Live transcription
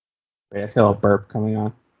Wait, I feel a burp coming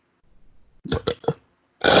on.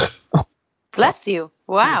 Bless you.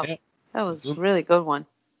 Wow. Yeah. That was a really good one.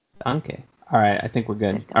 Okay. All right. I think we're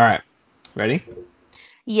good. Good. All right. Ready?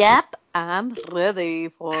 Yep, I'm ready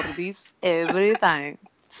for this every time.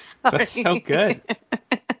 That's so good.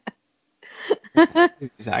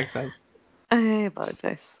 These accents. I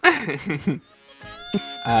apologize. All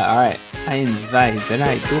right. Eins, zwei,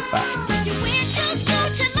 drei, dupa.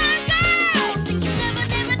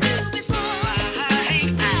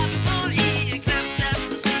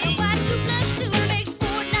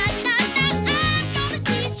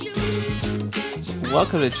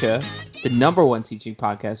 Welcome to CHA, the number one teaching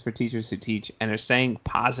podcast for teachers who teach and are saying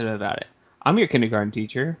positive about it. I'm your kindergarten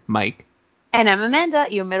teacher, Mike. And I'm Amanda,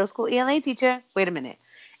 your middle school ELA teacher. Wait a minute.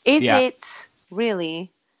 Is it really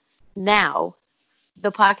now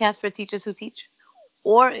the podcast for teachers who teach?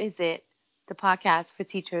 Or is it the podcast for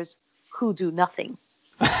teachers who do nothing?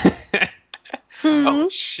 Oh,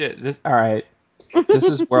 shit. All right. This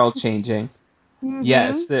is world changing.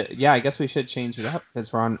 Yes. I guess we should change it up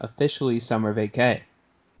because we're on officially summer vacay.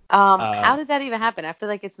 How did that even happen? I feel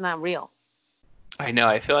like it's not real. I know.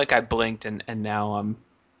 I feel like I blinked and now I'm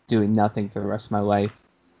doing nothing for the rest of my life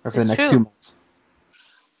or for the It's next true. 2 months.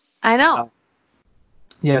 I know.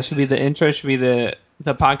 Yeah, it should be the intro. Should be the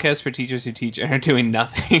podcast for teachers who teach and are doing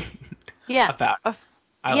nothing. Yeah. About it.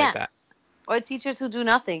 I like that. Or teachers who do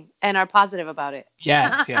nothing and are positive about it.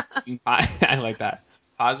 Yes. I like that.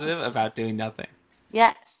 Positive about doing nothing.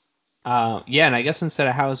 Yes. Yeah, and I guess instead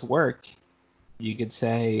of how's work, you could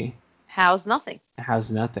say how's nothing.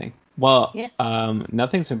 How's nothing? Well, Yeah.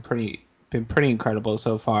 Nothing's been pretty incredible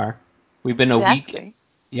so far. We've been a That's week. great.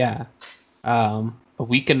 Yeah. A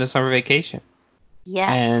week into summer vacation.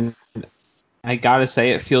 Yes. And I gotta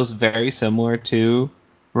say, it feels very similar to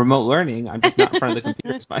remote learning. I'm just not in front of the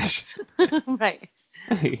computer as much. Right.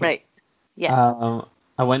 Right. Yes.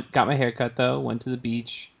 Got my hair cut though. Went to the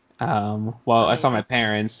beach. I saw my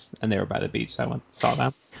parents, and they were by the beach, so I went saw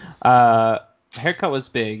them. Haircut was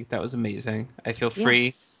big. That was amazing. I feel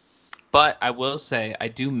free. But I will say, I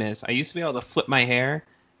do miss. I used to be able to flip my hair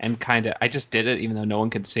and I just did it, even though no one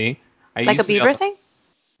could see. Like a Bieber thing?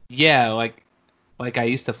 Yeah, like I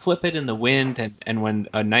used to flip it in the wind, and when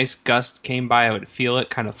a nice gust came by, I would feel it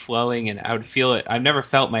kind of flowing, and I would feel it. I've never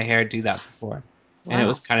felt my hair do that before, and it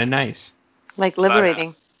was kind of nice. Like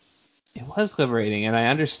liberating. It was liberating, and I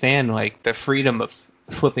understand like the freedom of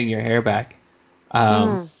flipping your hair back.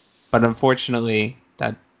 But unfortunately,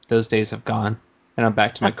 those days have gone, and I'm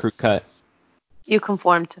back to my crew cut. You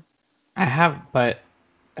conformed. I have, but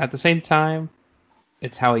at the same time,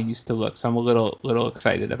 it's how I used to look, so I'm a little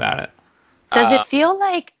excited about it. Does it feel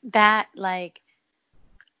like that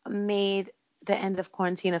made the end of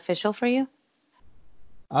quarantine official for you?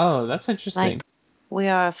 Oh, that's interesting. Like we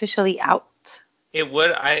are officially out. It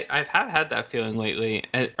would. I've had that feeling lately,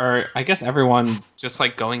 or I guess everyone just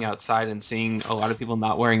like going outside and seeing a lot of people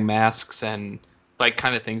not wearing masks and like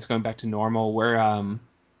kind of things going back to normal. We're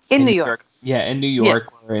in New York. Yeah, in New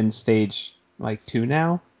York, we're in stage 2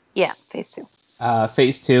 now. Yeah, phase 2.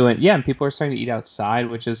 Phase 2, and people are starting to eat outside,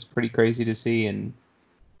 which is pretty crazy to see. And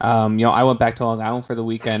I went back to Long Island for the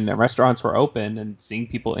weekend, and restaurants were open, and seeing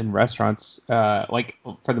people in restaurants, like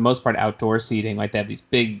for the most part, outdoor seating, like they have these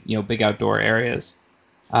big outdoor areas.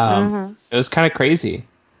 It was kind of crazy,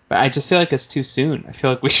 but I just feel like it's too soon. I feel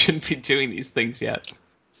like we shouldn't be doing these things yet.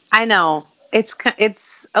 I know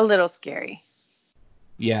it's a little scary.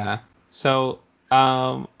 Yeah. So,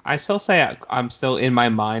 I still say I'm still in my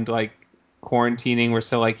mind like quarantining. We're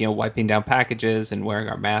still like wiping down packages and wearing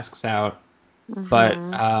our masks out. But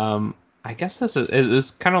I guess it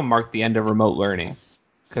was kind of marked the end of remote learning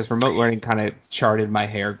because remote learning kind of charted my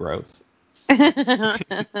hair growth.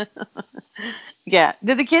 Yeah.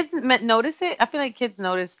 Did the kids notice it? I feel like kids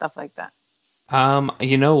notice stuff like that.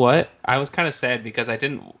 You know what? I was kind of sad because I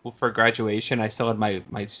didn't for graduation. I still had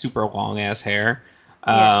my super long ass hair.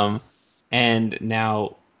 And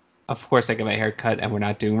now, of course, I get my hair cut, and we're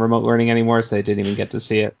not doing remote learning anymore, so they didn't even get to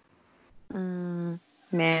see it.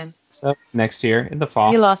 Man. So next year in the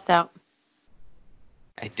fall, you lost out.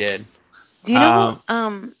 I did. Do you know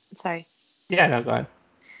who? Sorry. Yeah, no, go ahead.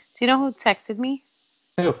 Do you know who texted me?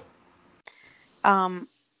 Who?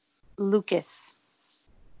 Lucas.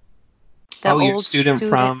 Your student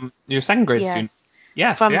from your second grade student.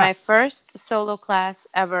 Yes, from my first solo class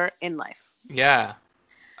ever in life. Yeah.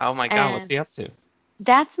 Oh my God, what's he up to?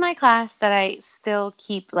 That's my class that I still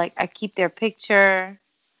keep. Like I keep their picture.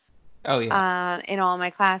 Oh yeah. In all my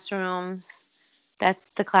classrooms. That's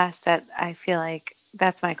the class that I feel like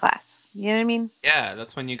that's my class. You know what I mean? Yeah,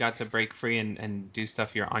 that's when you got to break free and do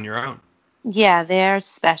stuff on your own. Yeah, they're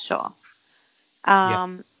special.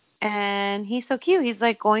 Yeah. And he's so cute. He's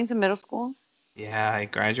like going to middle school. Yeah, I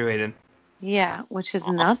graduated. Yeah, which is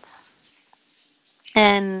Aw. nuts.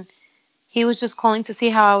 And he was just calling to see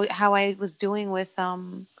how I was doing with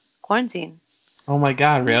quarantine. Oh my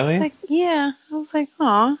God, I was really? like, yeah. I was like,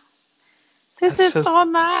 oh, this That's is so. so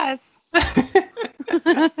nice.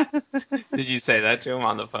 Did you say that to him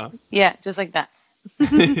on the phone? Yeah, just like that.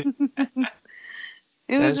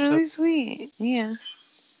 It was That's so. really sweet. Yeah.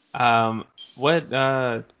 Um, what?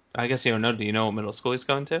 I guess you don't know. Do you know what middle school he's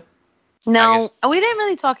going to? I No, guess. we didn't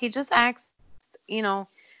really talk. He just asked, you know,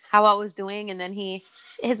 how I was doing, and then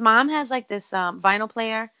his mom has like this vinyl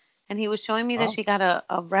player, and he was showing me that Oh. she got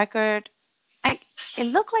a record. It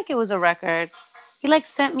looked like it was a record. He like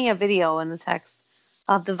sent me a video in the text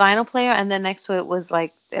of the vinyl player, and then next to it was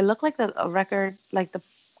like it looked like a record, like the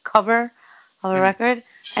cover of a Mm. record,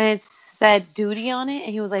 and it said "Duty" on it,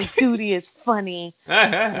 and he was like, "Duty is funny,"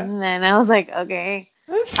 and then I was like, "Okay,"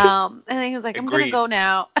 and then he was like, "I'm gonna Agreed. go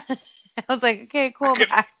now." I was like, "Okay, cool, Okay.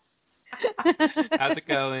 bye." How's it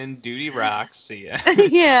going? Duty rocks. See ya.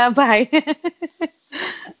 Yeah, bye.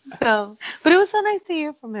 So, but it was so nice to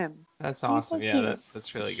hear from him. That's He's so awesome. Yeah, cute.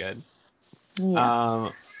 that's really good. Yeah.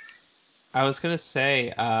 Um, I was gonna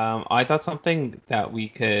say, I thought something that we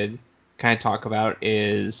could kind of talk about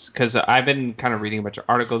is because I've been kind of reading a bunch of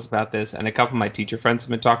articles about this, and a couple of my teacher friends have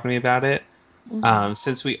been talking to me about it. Hmm.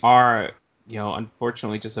 Since we are,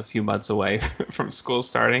 unfortunately, just a few months away from school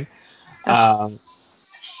starting, Ugh. um,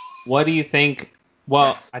 what do you think?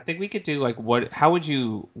 Well, I think we could do like what? How would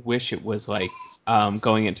you wish it was like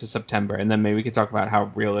going into September, and then maybe we could talk about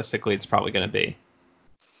how realistically it's probably going to be.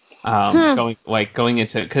 Hmm. Going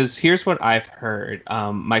into because here's what I've heard.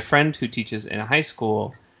 My friend who teaches in a high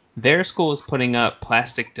school, their school is putting up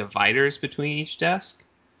plastic dividers between each desk.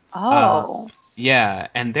 Uh, Oh. yeah,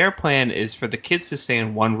 and their plan is for the kids to stay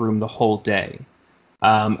in one room the whole day.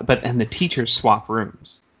 And the teachers swap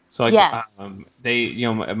rooms. So like Yeah. they,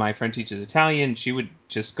 my friend teaches Italian. She would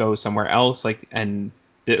just go somewhere else, and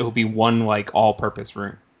it would be one like all-purpose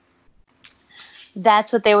room.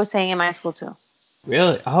 That's what they were saying in my school too.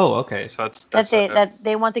 Really? Oh, okay. So That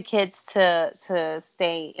they want the kids to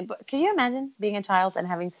stay. But can you imagine being a child and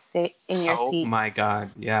having to stay in your oh seat? my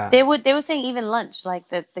God, yeah. They were saying even lunch, like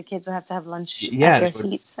the kids would have to have lunch at Yeah, their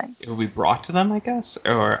seats. Like, it would be brought to them, I guess,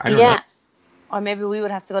 or I don't know. yeah. Or maybe we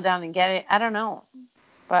would have to go down and get it. I don't know.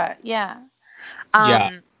 But yeah. Yeah.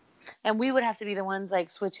 Um and we would have to be the ones like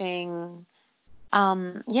switching.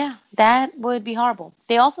 Yeah, that would be horrible.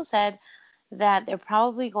 They also said that they're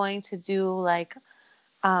probably going to do like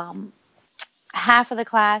um half of the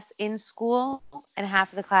class in school and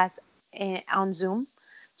half of the class on Zoom.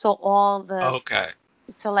 So Okay.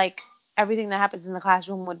 like everything that happens in the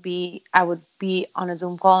classroom would be I would be on a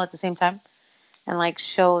Zoom call at the same time and like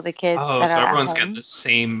show the kids Oh, that so are at everyone's getting home. the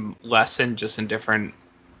same lesson, just in different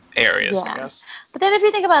areas, I Yeah. guess. But then if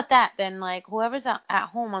you think about that, then like whoever's at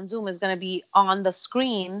home on Zoom is going to be on the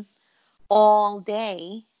screen all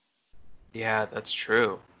day. Yeah, that's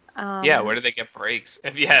true. Yeah, where Um, do they get breaks?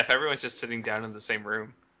 If everyone's just sitting down in the same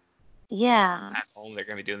room yeah. at home, they're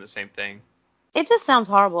gonna be doing the same thing. It just sounds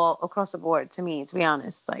horrible across the board to me, to be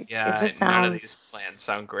honest. Like it Yeah, just none of these sounds. plans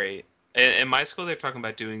sound great. In my school, they're talking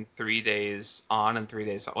about doing 3 days on and 3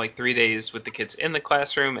 days off. Like 3 days with the kids in the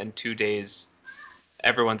classroom and 2 days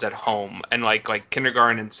everyone's at home. And like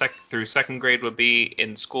kindergarten and through second grade would be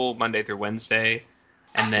in school Monday through Wednesday,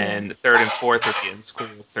 and Yeah. then third and fourth would be in school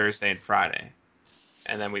Thursday and Friday,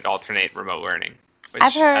 and then we'd alternate remote learning. I've Which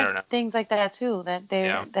I heard don't know. things like that too.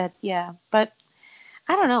 Yeah. Yeah, but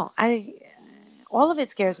I don't know. I all of it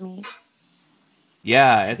scares me,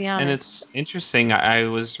 Yeah, to be it's honest. interesting. I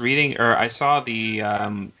was reading or I saw the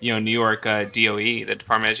New York DOE, the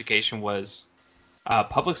Department of Education was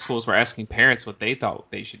public schools were asking parents what they thought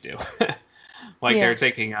they should do. Like they were Yeah.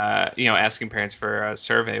 taking asking parents for a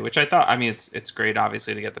survey, which I thought, I mean, it's great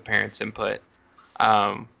obviously to get the parents' input.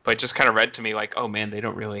 But just kind of read to me like, oh man, they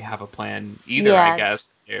don't really have a plan either, I Yeah. guess.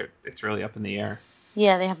 It's really up in the air.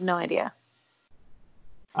 Yeah. They have no idea.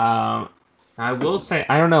 Um, I will say,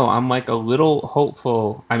 I don't know. I'm like a little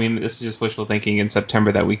hopeful. I mean, this is just wishful thinking in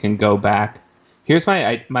September that we can go back. Here's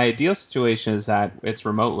my ideal situation is that it's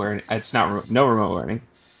remote learning. It's not no remote learning,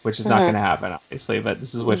 which is not going Hmm. to happen, obviously. But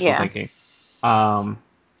this is wishful Yeah. thinking. Um,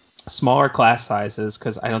 Smaller class sizes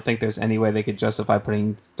because I don't think there's any way they could justify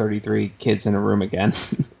putting 33 kids in a room again.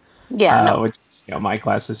 Yeah. No. Which is, my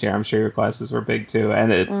class this year. I'm sure your classes were big too,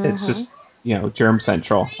 and it's Hmm. just germ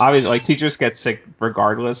central. Obviously, like teachers get sick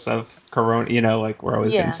regardless of corona. Like we're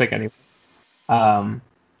always getting Yeah. sick anyway. Um,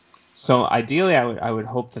 so ideally, I would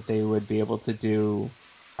hope that they would be able to do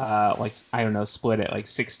like I don't know, split it like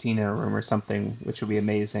 16 in a room or something, which would be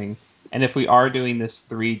amazing. And if we are doing this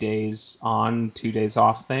 3 days on, 2 days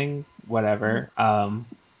off thing, whatever,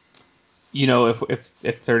 if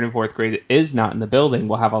third and fourth grade is not in the building,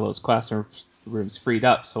 we'll have all those classrooms freed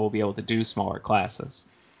up, so we'll be able to do smaller classes,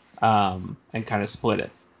 and kind of split it.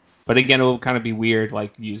 But again, it will kind of be weird,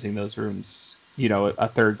 like using those rooms. A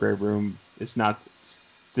third grade room is not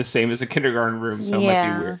the same as a kindergarten room, so it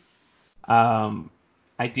might be weird.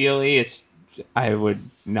 Ideally, I would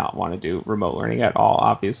not want to do remote learning at all.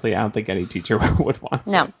 Obviously, I don't think any teacher would want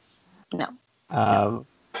to. No,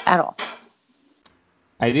 at all.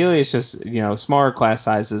 Ideally, it's just smaller class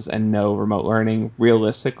sizes and no remote learning.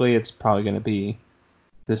 Realistically, it's probably going to be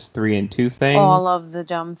this 3 and 2 thing. All of the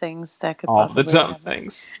dumb things that could all possibly the dumb happen.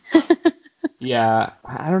 Things. Yeah,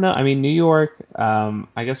 I don't know. I mean, New York.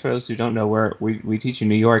 I guess for those who don't know, where we teach in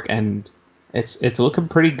New York, and it's looking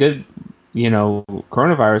pretty good,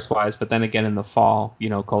 coronavirus wise. But then again, in the fall,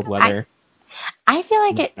 cold weather. I feel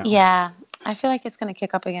like it. Yeah, I feel like it's gonna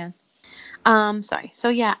kick up again. Sorry. So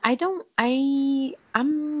yeah, I'm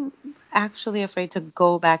actually afraid to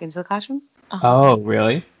go back into the classroom. Oh,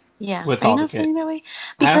 really? Yeah. With Are you all the not kids? feeling that way?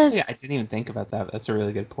 Honestly, Because I didn't even think about that. That's a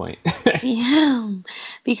really good point. yeah,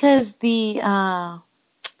 because I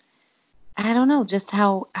don't know just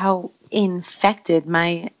how infected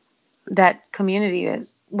that community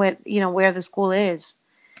is with where the school is.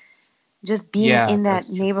 Just being Yeah, in that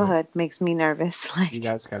that's true. neighborhood makes me nervous. You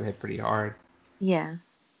guys got hit pretty hard. Yeah.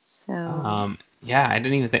 So. Yeah, I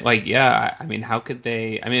didn't even think I mean, how could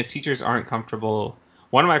they? I mean, if teachers aren't comfortable,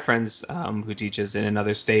 one of my friends who teaches in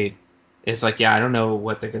another state is like, yeah, I don't know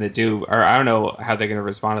what they're gonna do, or I don't know how they're gonna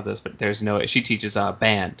respond to this, but there's no. She teaches a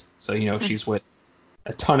band, so she's with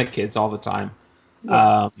a ton of kids all the time.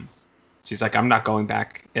 Yeah. She's like, I'm not going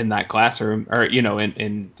back in that classroom, or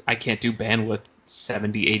and I can't do band with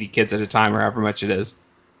 70, 80 kids at a time, or however much it is.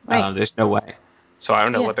 Right. There's no way. So I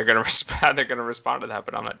don't know Yeah. what they're gonna how they're gonna respond to that,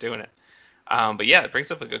 but I'm not doing it. But yeah, it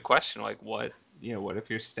brings up a good question. Like, what if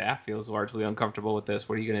your staff feels largely uncomfortable with this?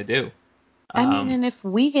 What are you gonna do? I mean, and if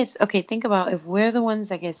we think about if we're the ones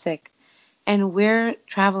that get sick and we're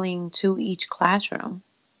traveling to each classroom,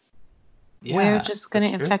 we're Yeah, just going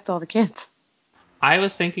that's to true. infect all the kids. I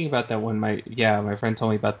was thinking about that when my friend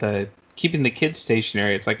told me about the keeping the kids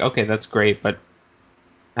stationary. It's like, okay, that's great, but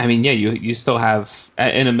I mean, yeah, you still have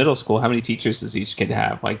in a middle school. How many teachers does each kid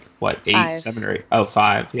have? Like what, 8, 7, 5. or 8? Oh,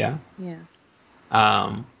 5. Yeah. Yeah.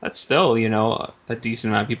 That's still a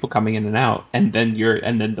decent amount of people coming in and out, and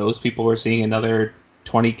then those people are seeing another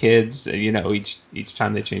 20 kids. Each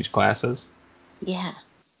time they change classes. Yeah.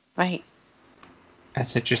 Right.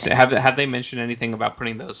 That's interesting. Have they mentioned anything about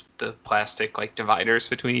putting the plastic like dividers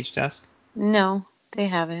between each desk? No, they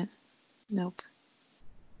haven't. Nope.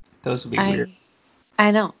 Those would be weird.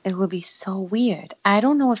 I know. It would be so weird. I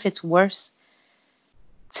don't know if it's worse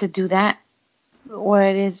to do that or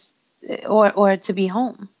it is or to be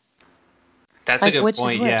home. That's a Like good which is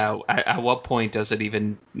point. worse? Yeah. At what point does it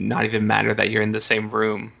even not even matter that you're in the same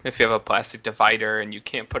room if you have a plastic divider and you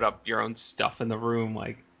can't put up your own stuff in the room?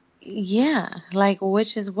 Like, Yeah, like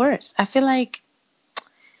which is worse? I feel like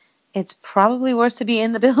it's probably worse to be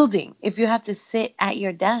in the building if you have to sit at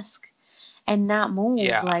your desk and not move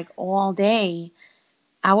yeah, like all day.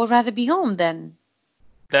 I would rather be home than.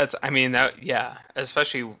 I mean, yeah,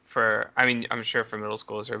 especially I mean, I'm sure for middle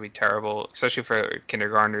schools it would be terrible, especially for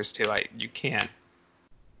kindergartners too. Like, you can't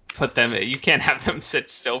have them sit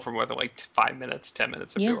still for more than like 5 minutes, 10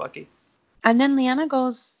 minutes if you're Yeah. lucky. And then Emmy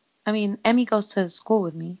goes to school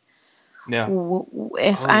with me. Yeah.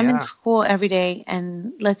 If Oh I'm in yeah. school every day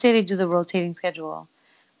and let's say they do the rotating schedule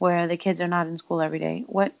where the kids are not in school every day,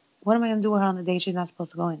 what am I going to do with her on the day she's not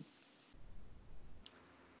supposed to go in?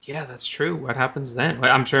 Yeah, that's true. What happens then?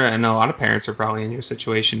 Well, I'm sure I know a lot of parents are probably in your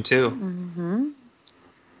situation too. Mm-hmm.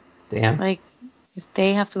 Damn. Like, if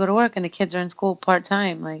they have to go to work and the kids are in school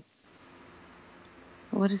part-time, like,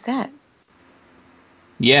 what is that?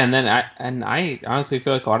 Yeah, and I honestly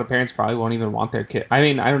feel like a lot of parents probably won't even want their kid. I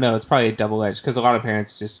mean, I don't know. It's probably a double edged because a lot of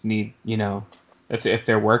parents just need, if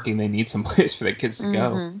they're working, they need some place for their kids to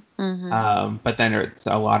go. Mm-hmm. Mm-hmm. But then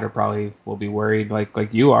a lot of probably will be worried, like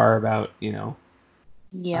you are about,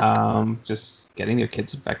 Yep. just getting their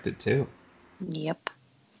kids infected too. Yep. I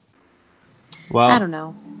Well, don't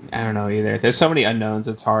know. I don't know either. There's so many unknowns.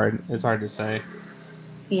 It's hard. It's hard to say.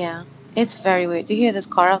 Yeah. It's very weird. Do you hear this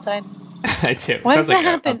car outside? I do. It Why sounds does like that a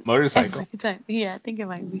happen every motorcycle. time? Yeah, I think it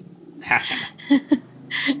might be.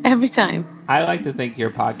 Every time. I like to think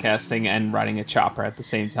you're podcasting and riding a chopper at the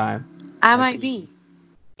same time. I Like might there's be.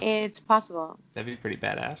 It's possible. That'd be pretty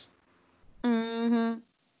badass. Mm-hmm.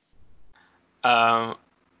 Um,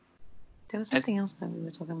 There was something else that we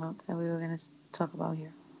were talking about that we were going to talk about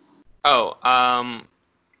here. Oh,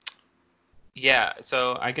 yeah.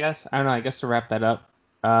 So I guess I don't know. I guess to wrap that up,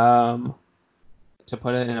 to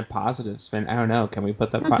put it in a positive spin, I don't know. Can we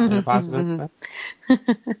put that in a positive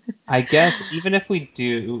spin? I guess even if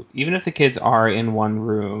the kids are in one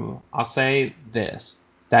room, I'll say this,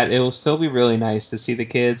 that it will still be really nice to see the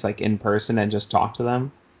kids like in person and just talk to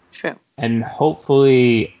them. True. And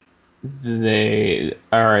hopefully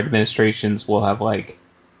our administrations will have like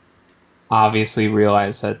obviously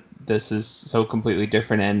realized that this is so completely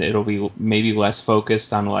different and it'll be maybe less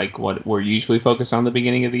focused on like what we're usually focused on the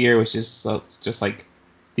beginning of the year, which is just like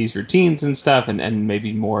these routines and stuff, and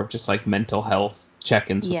maybe more of just like mental health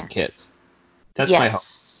check-ins with the kids. That's my hope.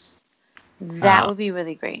 That would be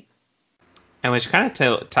really great. And which kind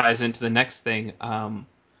of ties into the next thing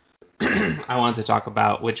I wanted to talk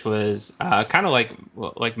about, which was kind of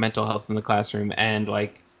like mental health in the classroom and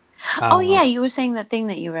like. Oh yeah, you were saying that thing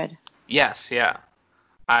that you read. Yes, yeah.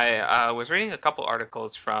 I was reading a couple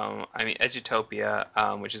articles from,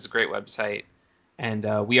 Edutopia, which is a great website, and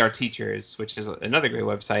We Are Teachers, which is another great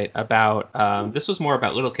website about. This was more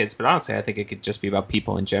about little kids, but honestly, I think it could just be about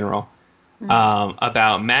people in general.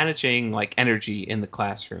 About managing like energy in the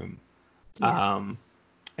classroom. Yeah.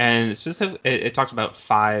 And specifically, it talked about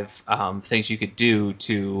 5 things you could do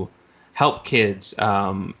to help kids.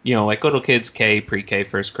 Like little kids, pre-K,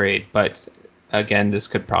 first grade, but again, this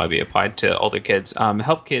could probably be applied to older kids.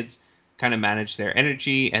 Help kids kind of manage their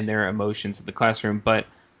energy and their emotions in the classroom, but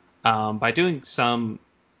by doing some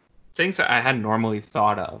things that I hadn't normally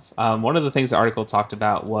thought of. One of the things the article talked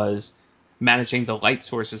about was managing the light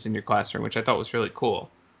sources in your classroom, which I thought was really cool.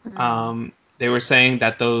 They were saying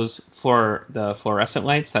that the fluorescent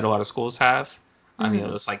lights that a lot of schools have,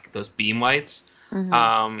 those beam lights,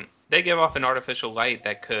 they give off an artificial light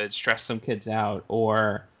that could stress some kids out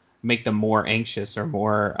or make them more anxious or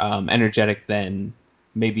more energetic than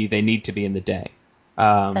maybe they need to be in the day.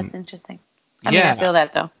 That's interesting. I mean, I feel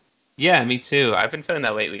that though. Yeah, me too. I've been feeling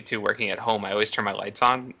that lately too. Working at home, I always turn my lights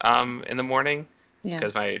on in the morning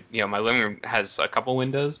because my living room has a couple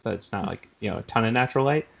windows, but it's not like a ton of natural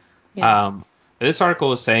light. Yeah. This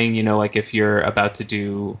article is saying like if you're about to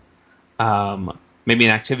do maybe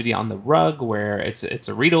an activity on the rug where it's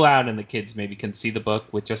a read aloud and the kids maybe can see the book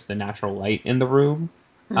with just the natural light in the room,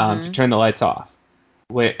 to turn the lights off.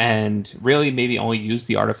 And really maybe only use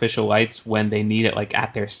the artificial lights when they need it, like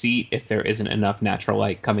at their seat, if there isn't enough natural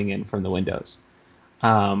light coming in from the windows.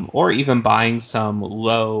 Or even buying some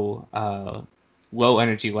low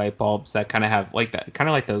energy light bulbs that kind of have like that, kind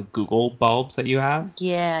of like the Google bulbs that you have.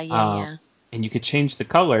 Yeah. And you could change the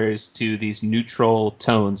colors to these neutral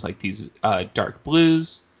tones, like these dark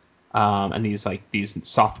blues, and these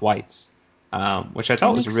soft whites, which I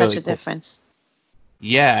thought was makes really such a cool. difference.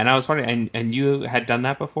 Yeah, and I was wondering, and you had done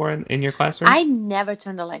that before in your classroom? I never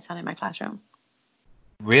turned the lights on in my classroom.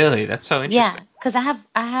 Really? That's so interesting. Yeah, because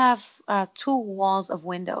I have 2 walls of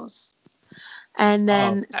windows, and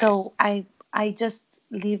then Oh, nice. so I just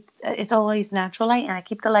leave. It's always natural light, and I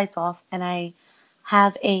keep the lights off, and I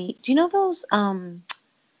have a. Do you know those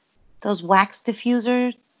wax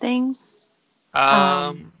diffuser things?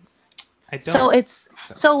 I So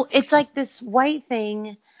don't. it's like this white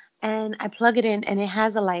thing, and I plug it in, and it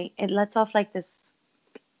has a light. It lets off like this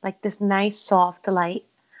nice soft light,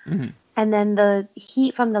 Mhm. and then the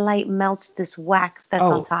heat from the light melts this wax that's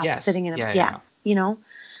on Oh, top, yes. sitting in a Yeah. you know,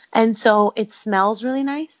 and so it smells really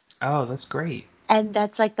nice, Oh, that's great. and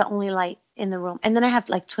that's like the only light in the room. And then I have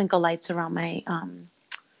like twinkle lights around my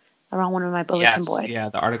around one of my bulletin Yes. boards. Yeah,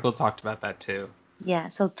 the article talked about that too. Yeah,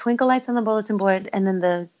 so twinkle lights on the bulletin board, and then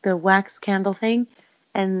the wax candle thing,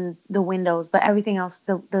 and the windows. But everything else,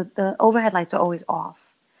 the overhead lights are always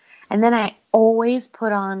off. And then I always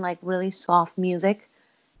put on like really soft music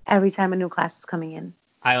every time a new class is coming in.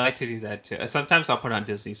 I like to do that too. Sometimes I'll put on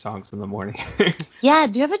Disney songs in the morning. Yeah,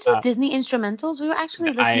 do you ever do Disney instrumentals? We were actually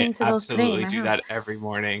I listening to those today in absolutely my do house. that every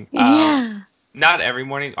morning. Yeah. Not every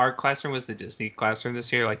morning. Our classroom was the Disney classroom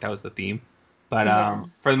this year. Like that was the theme. But Yeah.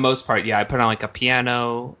 for the most part, yeah, I put on like a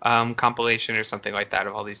piano compilation or something like that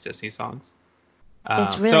of all these Disney songs.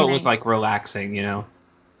 It's really So it was like nice. relaxing. Yeah.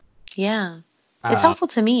 It's Uh, helpful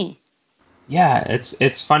to me. yeah,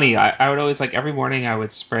 it's funny. I would always like every morning I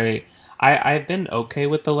would spray. I've been okay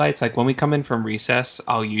with the lights. Like when we come in from recess,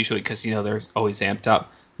 I'll usually because they're always amped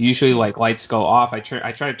up. Usually Yeah. like lights go off. I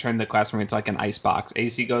try to turn the classroom into like an ice box.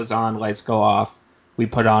 AC goes on, lights go off. We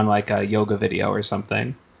put on like a yoga video or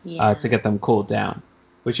something to Yeah. get them cooled down,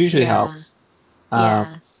 which usually Yeah. helps. Um,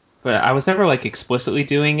 Yes. but I was never like explicitly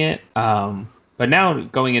doing it. But now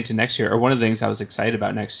going into next year, or one of the things I was excited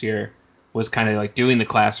about next year was kind of like doing the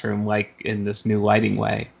classroom like in this new lighting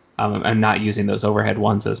way. I'm not using those overhead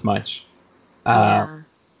ones as much. Uh, Yeah.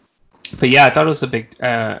 but yeah, I thought it was a big,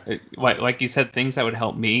 like you said, things that would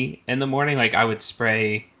help me in the morning. Like I would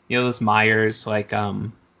spray, those Myers, like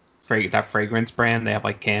that fragrance brand. They have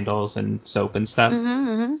like candles and soap and stuff.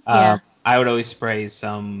 Yeah. I would always spray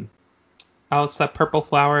some. Oh, it's that purple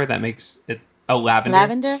flower that makes it. Oh, lavender.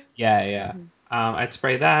 Lavender? Yeah, yeah. Mhm. I'd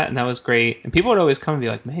spray that, and that was great. And people would always come and be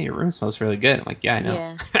like, "Man, your room smells really good." I'm like, "Yeah, I know."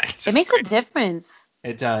 Yeah. It's It just makes a great. difference.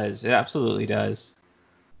 It does. It absolutely does.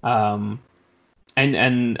 Um,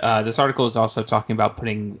 and this article is also talking about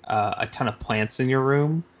putting a ton of plants in your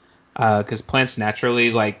room because plants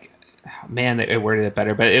naturally like, man, it worded it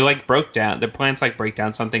better, but it like broke down. The plants like break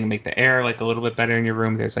down something and make the air like a little bit better in your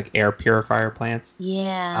room. There's like air purifier plants.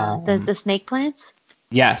 Yeah. The Um, the snake plants?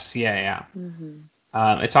 yes, yeah, yeah.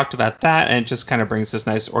 Hmm. It talked about that, and it just kind of brings this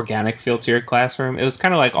nice organic feel to your classroom. It was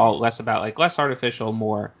kind of like Yeah. all less about like less artificial,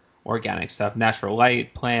 more organic stuff, natural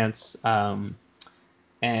light, plants, Yeah.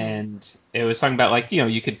 and it was talking about like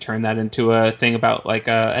you could turn that into a thing about like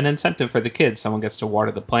an incentive for the kids. Someone gets to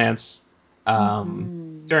water the plants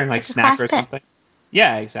during It's like like a snack class or pet. something.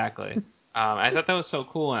 Yeah, exactly. I thought that was so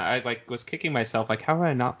cool, and I like was kicking myself like, how have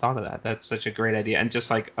I not thought of that? That's such a great idea, and just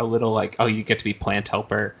like a little like, oh, you get to be plant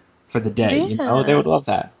helper for the day. They Yeah. would love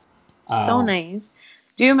that. So Um, nice.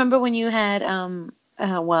 Do you remember when you had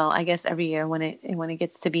well, I guess every year when it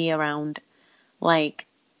gets to be around like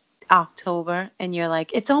October and you're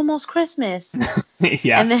like, it's almost Christmas.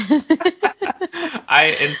 yeah, And then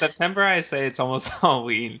I in September I say it's almost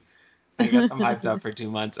Halloween. I guess I'm hyped up for 2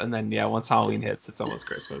 months, and then yeah, once Halloween hits, it's almost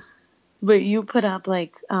Christmas. but you put up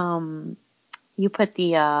like you put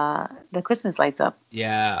the Christmas lights up.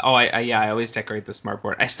 Yeah. Oh, I always decorate the smart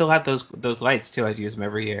board. I still have those lights too. I'd use them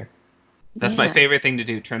every year. That's my Yeah. favorite thing to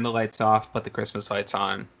do. Turn the lights off, put the Christmas lights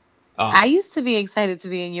on. Oh, I used to be excited to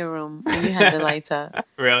be in your room when you had the lights up.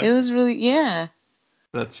 really? It was really, yeah,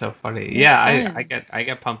 That's so funny. it's Yeah, I fun. get I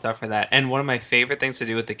get pumped up for that. And one of my favorite things to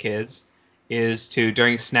do with the kids is to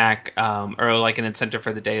during snack or like an incentive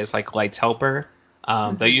for the day is like lights helper. They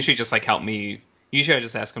Hmm. usually just like help me. Usually I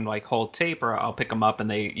just ask them to like hold tape or I'll pick them up and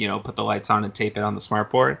they put the lights on and tape it on the smart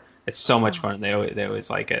board. It's so much Oh, fun. They always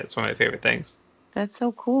like it. It's one of my favorite things. that's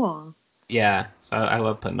so cool. Yeah, so I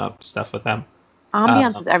love putting up stuff with them.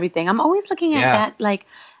 Ambiance Um, is everything. I'm always looking at yeah. that. Like,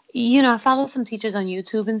 I follow some teachers on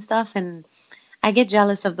YouTube and stuff, and I get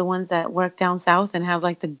jealous of the ones that work down south and have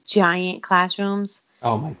like the giant classrooms,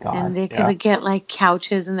 Oh my and God. they Yeah. could get like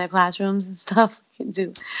couches in their classrooms and stuff, and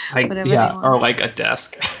do Like whatever they yeah, or want. like a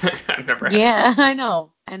desk. I've never had. Yeah, I know.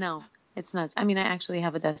 I know. It's nuts. I mean, I actually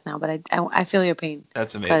have a desk now, but I feel your pain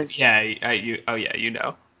That's amazing. because Yeah, you. Oh yeah, you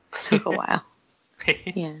know. it took a while.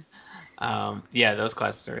 Yeah. Yeah, those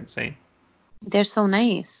classes are insane. They're so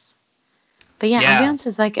nice. But yeah, Yeah, ambiance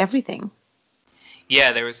is like everything.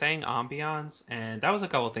 yeah. They were saying ambiance, and that was a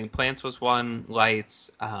couple of things. Plants was one,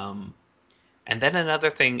 lights, and then another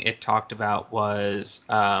thing it talked about was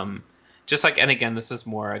just like, and again, this is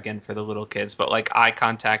more again for the little kids, but like eye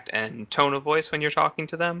contact and tone of voice when you're talking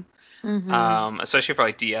to them, Hmm. especially for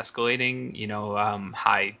like de-escalating,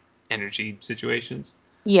 high energy situations.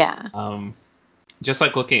 Yeah. Um, just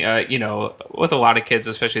like looking, with a lot of kids,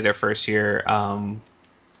 especially their first year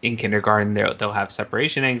in kindergarten, they'll have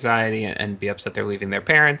separation anxiety and be upset they're leaving their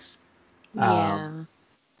parents. Um, Yeah.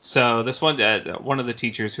 so this one of the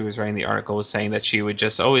teachers who was writing the article was saying that she would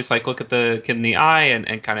just always like look at the kid in the eye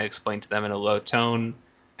and kind of explain to them in a low tone,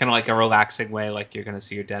 kind of like a relaxing way, like you're going to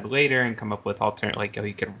see your dad later, and come up with alternate like oh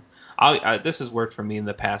you could. This has worked for me in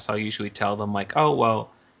the past. I'll usually tell them like, oh well,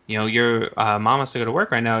 your mom has to go to work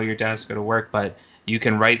right now, your dad has to go to work, but you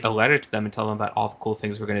can write a letter to them and tell them about all the cool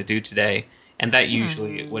things we're going to do today, and that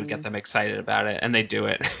usually would get Hmm. them excited about it, and they do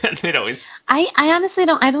it, and they'd always. I honestly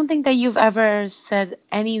don't think that you've ever said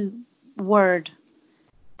any word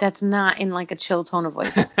that's not in like a chill tone of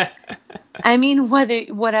voice. I mean,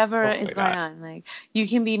 whatever is Hopefully going not. on, like you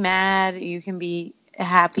can be mad, you can be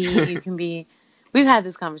happy, you can be. We've had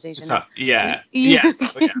this conversation. So Like, yeah, you yeah,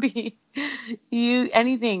 oh yeah. can be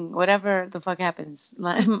anything, whatever the fuck happens.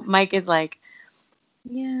 Mike is like,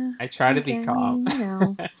 yeah, I try to be okay, I calm.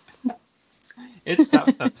 mean, It's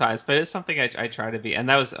tough sometimes, but it's something I try to be. And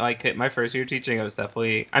that was like my first year teaching. I was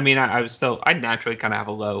definitely. I mean, I was still. I naturally kind of have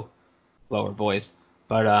a lower voice,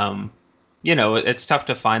 but it's tough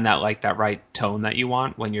to find that right tone that you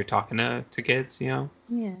want when you're talking to kids. yeah.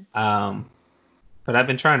 Um, but I've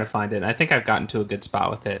been trying to find it. And I think I've gotten to a good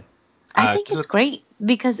spot with it. I think 'Cause it's great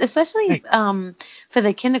because especially thanks. for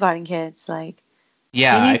the kindergarten kids, like.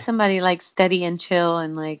 Yeah, They need somebody like steady and chill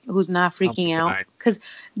and like who's not oh freaking my out God. because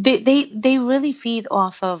they really feed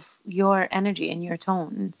off of your energy and your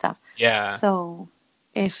tone and stuff. Yeah. So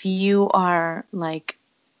if you are like,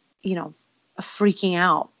 you know, freaking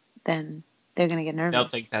out, then they're gonna get They'll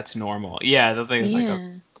nervous. think that's normal. Yeah, they'll think it's like, okay.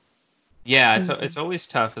 Yeah. Yeah, Hmm. it's always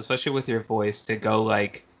tough, especially with your voice, to go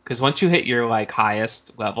like, because once you hit your like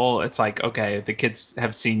highest level, it's like, okay, the kids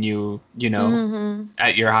have seen you, Hmm.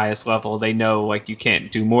 at your highest level. They know like you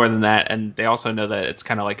can't do more than that, and they also know that it's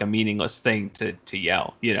kind of like a meaningless thing to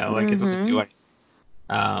yell. Like it doesn't do Hmm. anything.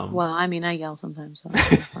 Um, Well, I mean, I yell sometimes, so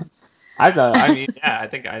it's fun. I've done. I mean, yeah, I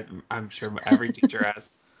think I'm sure every teacher has.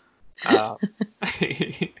 Uh,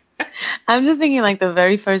 I'm just thinking like the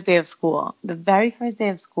very first day of school. The very first day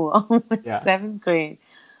of school, yeah, seventh grade.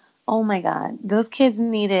 Oh my God. Those kids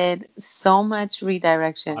needed so much a lot of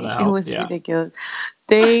redirection. It help. was Yeah, ridiculous.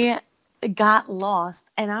 They got lost.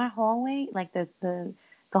 And our hallway, like the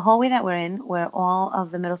hallway that we're in, where all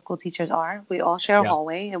of the middle school teachers are, we all share a yeah.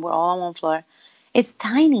 hallway and we're all on one floor. It's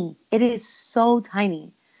tiny. It is so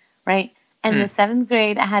tiny, right? And Hmm. the seventh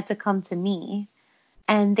grade had to come to me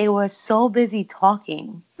and they were so busy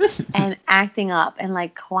talking and acting up and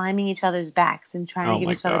like climbing each other's backs and trying to Oh give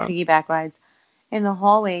my each other God. piggyback rides in the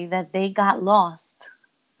hallway that they got lost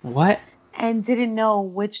What? and didn't know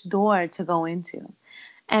which door to go into.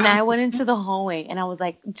 And I went into the hallway and I was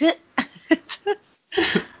like,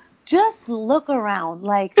 just look around.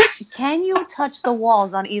 Like, can you touch the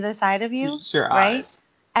walls on either side of you? Use your Right? eyes.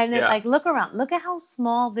 And then, Yeah. like, look around. Look at how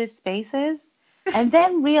small this space is. And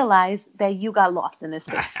then realize that you got lost in this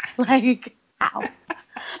space. Like, how?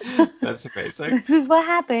 That's amazing. This is what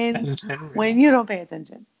happens And then when real. you don't pay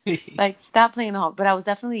attention. Like, stop playing the hall. But I was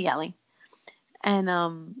definitely yelling.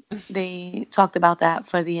 And they talked about that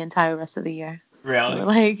for the entire rest of the year. They were Really?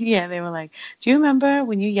 like, yeah, they were like, do you remember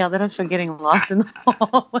when you yelled at us for getting lost in the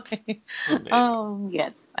hallway? Amazing.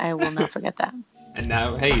 Yes, I will not forget that. And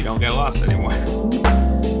now, hey, you don't get lost anymore.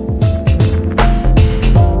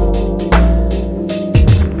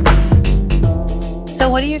 So,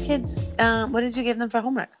 what are your kids? What did you give them for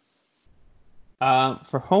homework?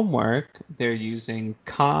 For homework, they're using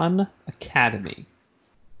Khan Academy,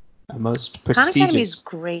 a most Khan Academy is prestigious.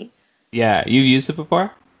 great. Yeah, you've used it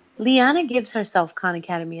before? Liana gives herself Khan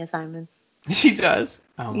Academy assignments. She does.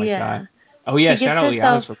 Oh my God. Yeah, Oh yeah, she shout gives out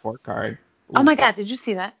Liana's herself. report card. Oh my Oof, God, did you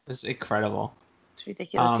see that? it's incredible. It's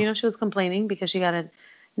ridiculous. Um, She was complaining because she got a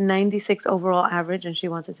 96 overall average and she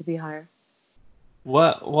wants it to be higher.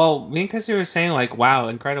 what? Well, me and Chrissy were saying like, wow,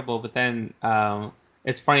 incredible, but then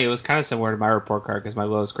it's funny. It was kind of similar to my report card because my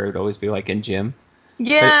lowest grade would always be like in gym, but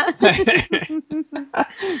Yeah.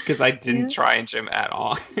 because I didn't Yeah. try in gym at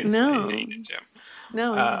all. 'Cause I No. hated gym.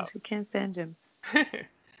 No, yeah, Uh, she can't stand Jim.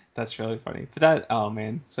 that's really funny. But that, oh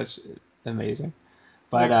man, such amazing.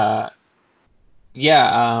 But Yeah.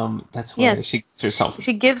 yeah, that's hilarious. Yes. She gives She, herself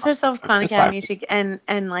she gives herself Khan Academy. assignments. She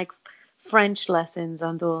and like French lessons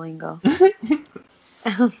on Duolingo.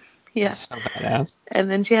 Yeah. That's so badass. And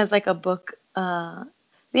then she has like a book.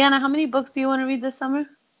 Liana, how many books do you want to read this summer?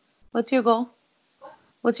 What's your goal?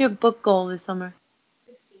 What's your book goal this summer?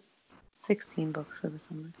 16 books for the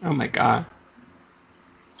summer. Oh my God.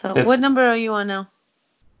 So what That's number are you on now?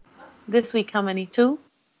 This week, how many? Two?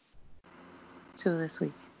 Two this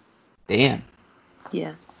week. damn.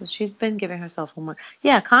 Yeah. So she's been giving herself homework.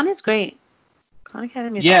 Yeah, Khan is great. Khan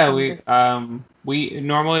Academy is Yeah, awesome. we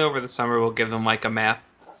normally over the summer we'll give them like a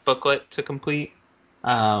math booklet to complete,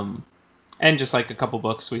 um, and just like a couple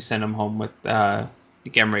books. We send them home with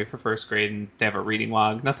get them ready for first grade, and they have a reading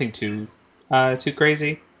log. Nothing too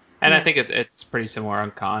crazy. And I Yeah. think it's pretty similar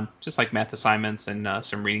on Khan, just like math assignments and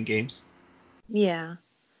some reading games. Yeah.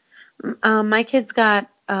 My kids got,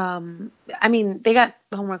 I mean, they got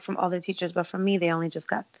homework from all their teachers, but from me, they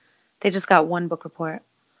just got one book report,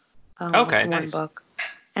 Okay, one nice. book.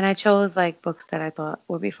 And I chose like books that I thought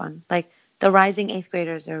would be fun. Like the rising eighth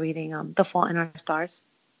graders are reading, The Fault in Our Stars.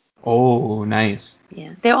 Oh, nice.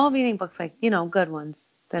 Yeah. They're all reading books like, good ones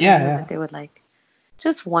that I Yeah, know yeah. that they would like.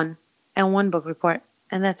 Just one and one book report,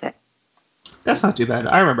 and that's it. That's not too bad.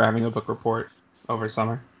 I remember having a book report over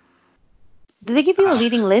summer. Did they give you a Uh,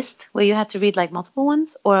 reading list where you had to read like multiple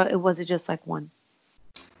ones, or was it just like one?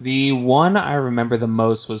 the one I remember the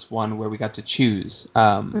most was one where we got to choose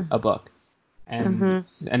a book, and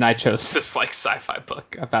Mm-hmm. and I chose this like sci-fi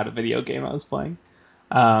book about a video game I was playing.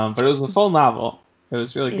 But it was a full novel. It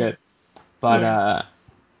was really Yeah. good. But Yeah.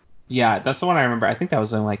 yeah, that's the one I remember. I think that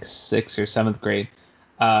was in like sixth or seventh grade.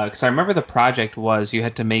 Because I remember the project was you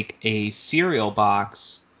had to make a cereal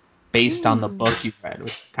box based on the Mm. book you read,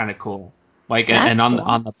 which is kind of cool. Like, That's and cool.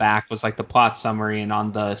 on the back was like the plot summary, and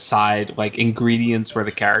on the side, like ingredients were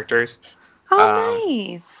the characters. Oh,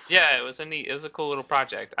 nice. Yeah, it was a cool little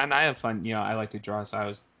project, and I have fun. I like to draw,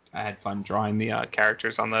 so I had fun drawing the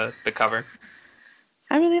characters on the cover.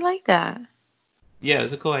 I really like that. Yeah, it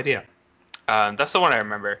was a cool idea. That's the one I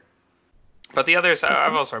remember. But the others,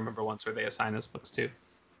 I've also remember ones where they assign us books too.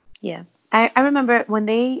 Yeah. I remember when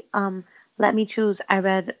they let me choose, I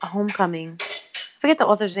read Homecoming. I forget the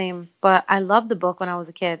author's name, but I loved the book when I was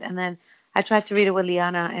a kid. And then I tried to read it with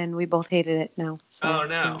Liana, and we both hated it now. So, Oh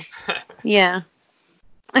no. yeah.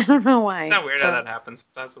 I don't know It's why. not weird how that happens.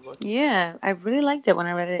 That's a book. Yeah, I really liked it when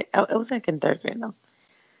I read it. It was like in third grade, though.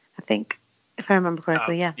 I think, if I remember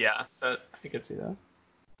correctly. Yeah. Yeah, I could see that.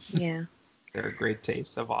 Yeah. Their great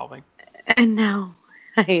taste evolving. And now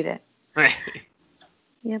I hate it. Right.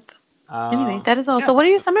 Yep. Anyway, that is all. Yeah. So, what are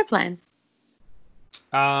your summer plans?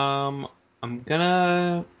 I'm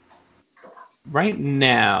gonna right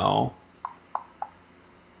now.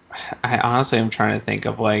 I honestly am trying to think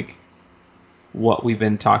of like what we've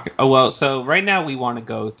been talking. Oh well, so right now we want to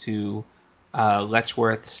go to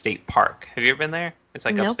Letchworth State Park. Have you ever been there? It's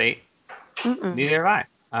like Nope. upstate. Mm-mm. Neither have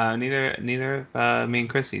I. Neither of me and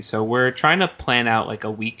Chrissy. So we're trying to plan out like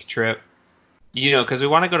a week trip. Because we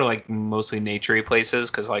want to go to like mostly naturey places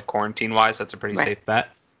because like quarantine wise, that's a pretty Right. safe bet.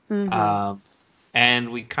 Mm-hmm. And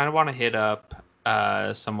we kind of want to hit up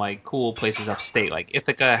some like cool places upstate. Like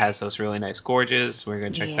Ithaca has those really nice gorges. We're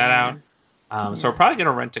gonna check that Yeah. out. So we're probably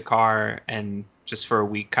gonna rent a car and just for a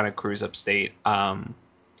week kind of cruise upstate.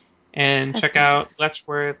 And That's check out nice.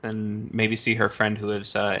 Letchworth and maybe see her friend who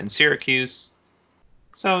lives in Syracuse.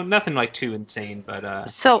 So nothing like too insane, but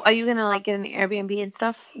So, are you gonna like get an Airbnb and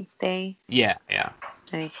stuff and stay? yeah.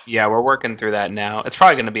 Nice. Yeah, we're working through that now. It's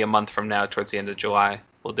probably going to be a month from now, towards the end of July.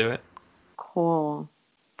 We'll do it. Cool.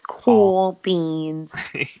 Paul. Cool beans.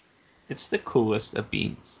 It's the coolest of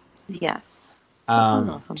beans. Yes. That sounds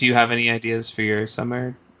awesome. Do you have any ideas for your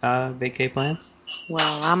summer vacay plans?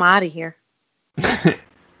 Well, I'm out of here.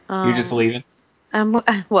 You're just Um, leaving?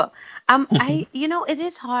 well, it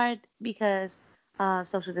is hard because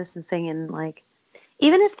social distancing and like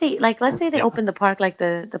even if they like let's say they Yeah. open the park like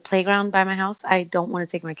the playground by my house, I don't want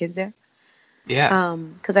to take my kids there. Yeah.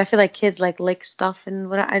 Because I feel like kids like lick stuff and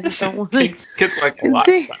what I just don't want like Kids like a lot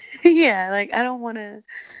of stuff. yeah, like I don't want to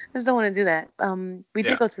I just don't want to do that. We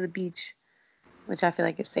did Yeah. go to the beach, which I feel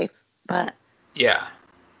like is safe, but Yeah.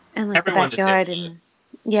 and like the Everyone is safe. backyard and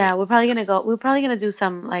yeah, we're probably gonna do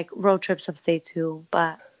some like road trips upstate too,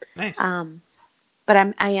 Nice. um but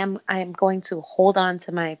I am going to hold on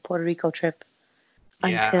to my Puerto Rico trip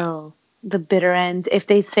Yeah. until the bitter end. If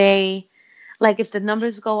they say like if the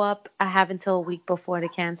numbers go up, I have until a week before to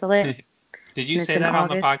cancel it, Did you and it's say in that on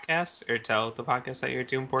the August. podcast or tell the podcast that you're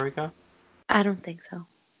doing Puerto Rico? I don't think so.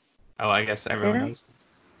 Oh, I guess Did they everyone know? knows.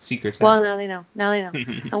 Secret's out. Well, now they know. Now they know.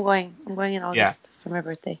 I'm going. I'm going in Yeah. August for my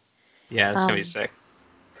birthday. Yeah, it's going to be sick.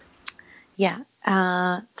 Yeah.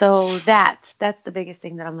 So that's the biggest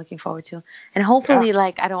thing that I'm looking forward to, and Yeah. hopefully,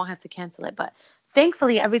 like I don't have to cancel it. But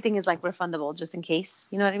thankfully, everything is like refundable just in case.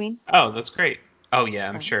 You know what I mean? Oh, that's great. Oh, yeah,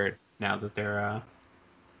 I'm So, sure now that they're,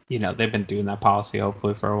 they've been doing that policy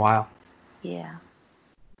hopefully for a while. yeah.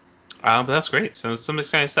 But that's great. So some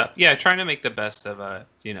exciting stuff. Yeah, trying to make the best of,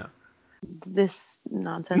 This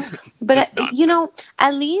nonsense. But this nonsense.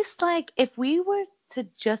 at least like if we were to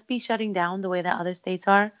just be shutting down the way that other states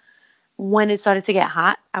are, when it started to get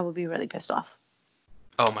hot, I would be really pissed off.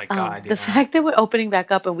 Oh my God, The yeah. fact that we're opening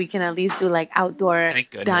back up and we can at least do like outdoor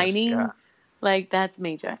Thank goodness. Yeah. dining, like that's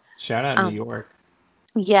major. Shout out New Um, York.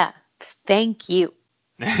 yeah, thank you.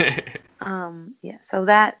 Yeah, so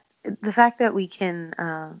that the fact that we can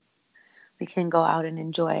go out and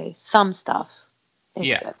enjoy some stuff is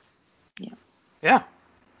Yeah. good. Yeah. Yeah.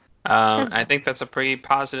 That is I all. think that's a pretty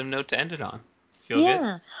positive note to end it on. Feel good?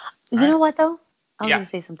 Yeah. All You know right. what though? I was Yeah. gonna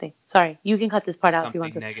say something. Sorry, you can cut this part out if you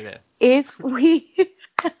want Something to. negative. If we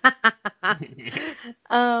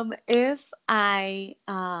if I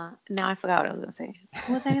now I forgot what I was gonna say.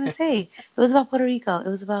 What was I gonna say? It was about Puerto Rico. It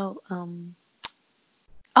was about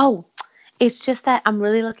oh, it's just that I'm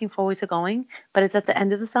really looking forward to going, but it's at the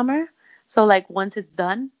end of the summer. So like once it's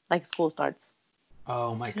done, like school starts.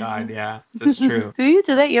 Oh my Do you know what I God, mean? yeah. That's true. Do you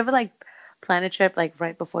do that? You ever like plan a trip like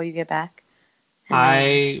right before you get back? And then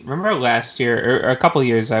I remember last year, or a couple of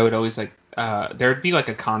years, I would always like, there would be like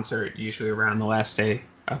a concert usually around the last day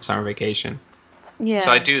of summer vacation. So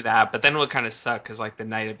I yeah. do that, but then it would kind of suck because like the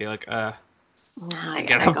night I'd be like, Now I I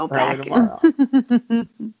get gotta up go early back. tomorrow.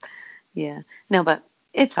 Yeah. No, but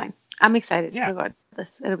it's fine. I'm excited Yeah, regardless.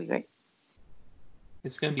 It'll be great.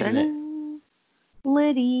 it's gonna be lit. Ta-da!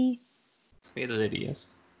 Liddy. It's gonna be the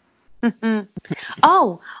littiest.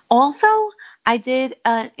 Oh, also, I did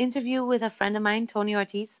an interview with a friend of mine, Tony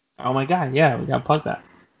Ortiz, Oh my God, yeah, we gotta plug that.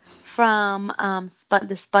 from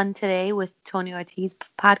the Spun Today with Tony Ortiz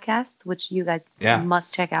podcast, which you guys Yeah.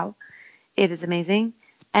 must check out. It is amazing.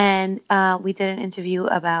 And we did an interview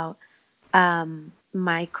about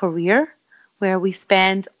my career, where we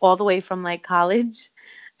spanned all the way from like college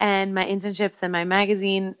and my internships and my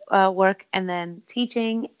magazine work, and then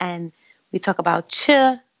teaching. And we talk about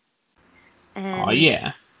Oh and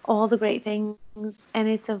yeah. all the great things.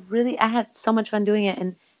 And I had so much fun doing it.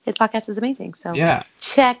 And his podcast is amazing. So Yeah.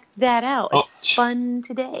 check that out. Oh, It's Spun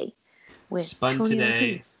Today with Spun Tony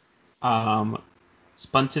Today. Ortiz.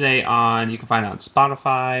 Spun Today you can find it on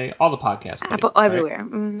Spotify, all the podcast Apple places, right? everywhere.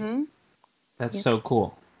 Mm-hmm. That's Yep. so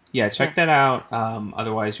cool. Yeah, check Yes. that out.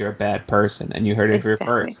 Otherwise, you're a bad person, and you heard it here Exactly.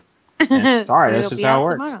 first. And sorry, that's It'll just be how it out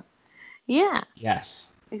works. tomorrow. Yeah,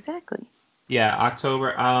 Yes. exactly. Yeah,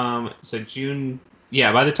 October. So June.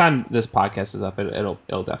 Yeah, by the time this podcast is up, it'll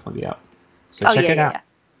definitely be out. So Oh check yeah, it yeah, out.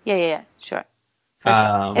 yeah. Yeah. Sure. For sure.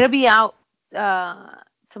 Um, It'll be out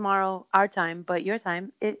tomorrow our time, but your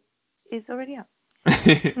time it is already out.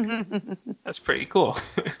 that's pretty cool.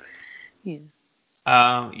 Yeah.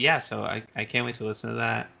 Yeah, so I can't wait to listen to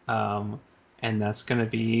that. And that's gonna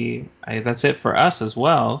be that's it for us as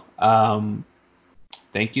well.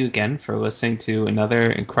 Thank you again for listening to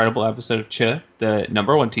another incredible episode of Ch, the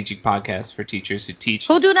number one teaching podcast for teachers who teach.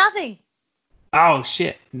 Who do nothing. Oh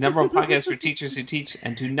shit! Number one podcast for teachers who teach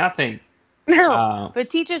and do nothing. No, for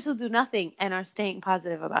teachers who do nothing and are staying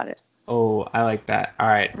positive about it. Oh, I like that. All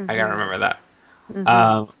right, I gotta Mm-hmm. remember that.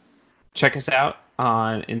 Mm-hmm. Check us out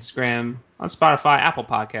on Instagram, on Spotify, Apple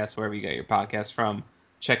Podcasts, wherever you get your podcasts from.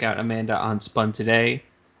 Check out Amanda on Spun Today,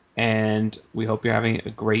 and we hope you're having a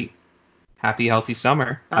great, happy, healthy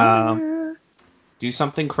summer. Do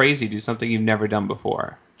something crazy. Do something you've never done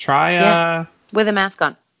before. Yeah, with a mask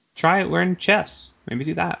on. Try wearing chess. Maybe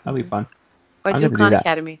do that. That'll be fun. Or I'm do gonna do Khan that.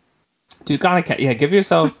 Academy. Do Khan Academy. Yeah, give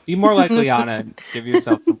yourself. Be more like Liana and give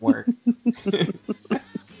yourself some work.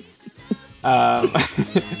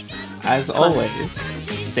 As always,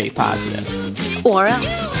 stay positive. Or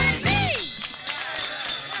else.